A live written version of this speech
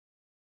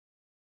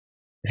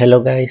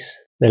Hello guys,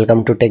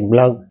 welcome to Tech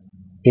Blog.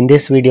 In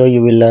this video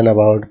you will learn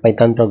about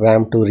Python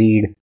program to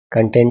read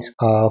contents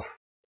of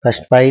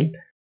first file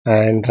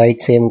and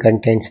write same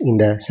contents in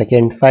the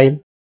second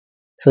file.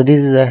 So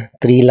this is a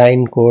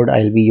 3-line code.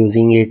 I'll be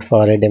using it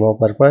for a demo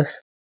purpose.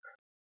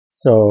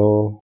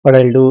 So what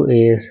I'll do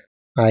is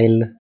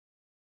I'll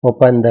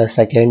open the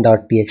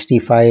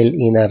second.txt file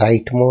in a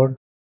write mode.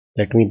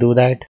 Let me do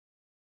that.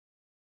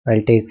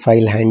 I'll take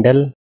file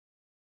handle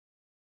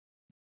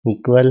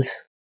equals,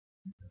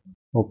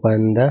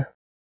 open the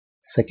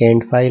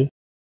second file,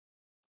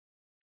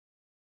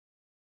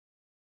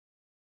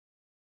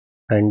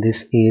 and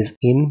this is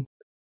in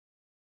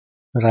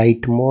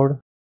write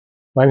mode.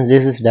 Once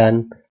this is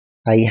done,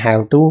 I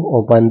have to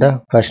open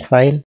the first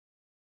file,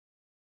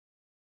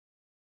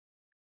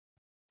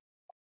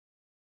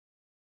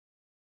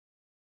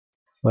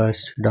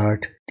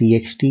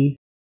 first.txt,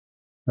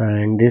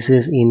 and this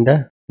is in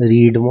the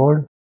read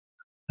mode,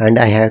 and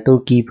I have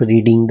to keep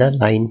reading the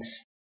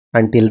lines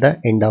until the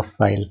end of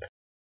file.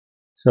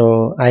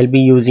 So I'll be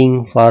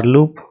using for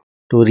loop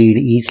to read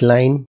each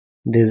line.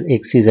 This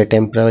x is a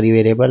temporary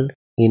variable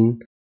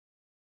in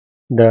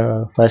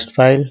the first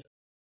file.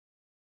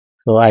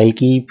 So I'll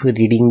keep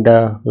reading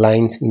the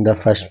lines in the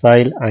first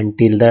file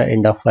until the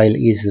end of file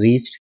is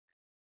reached.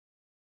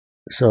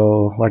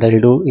 So what I'll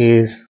do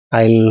is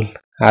I'll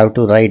have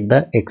to write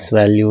the x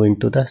value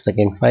into the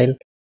second file.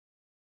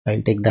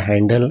 I'll take the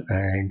handle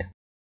and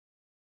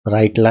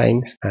write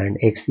lines, and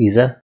x is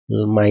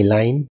my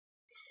line.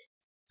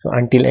 So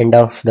until end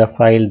of the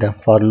file the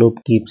for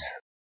loop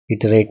keeps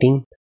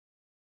iterating.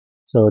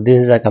 So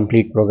this is a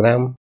complete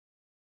program.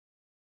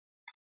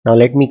 Now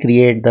let me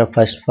create the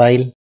first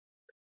file,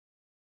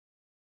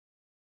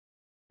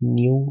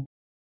 new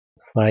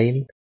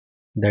file,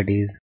 that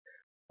is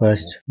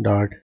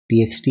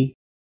first.txt.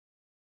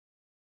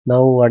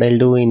 Now what I'll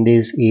do in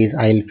this is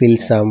I'll fill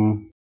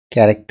some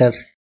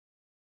characters,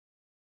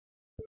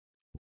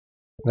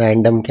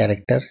 random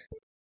characters,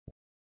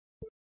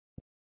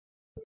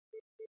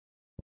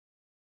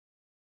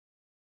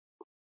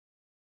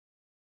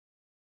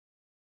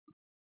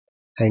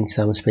 and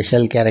some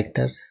special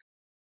characters.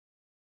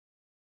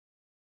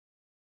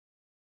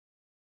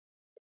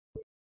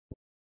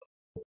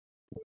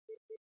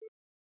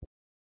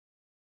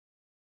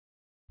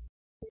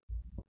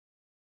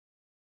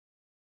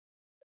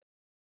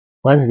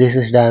 Once this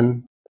is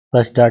done,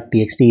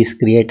 first.txt is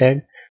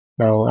created.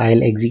 Now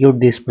I'll execute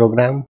this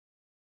program.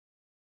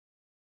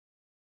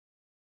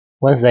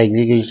 Once the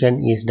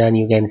execution is done,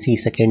 you can see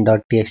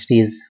second.txt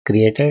is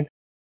created.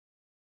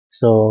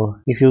 So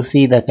if you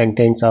see the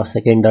contents of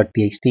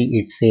second.txt,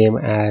 it's same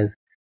as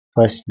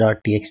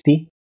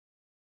first.txt.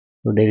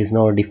 So there is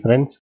no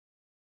difference.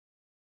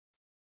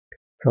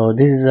 So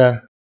this is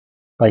a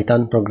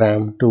Python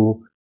program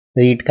to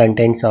read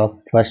contents of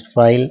first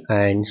file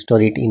and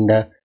store it in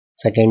the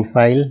second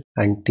file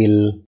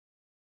until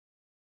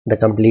the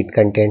complete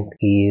content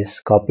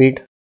is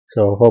copied.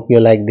 So hope you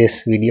like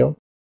this video.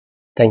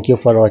 Thank you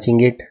for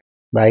watching it.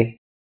 Bye.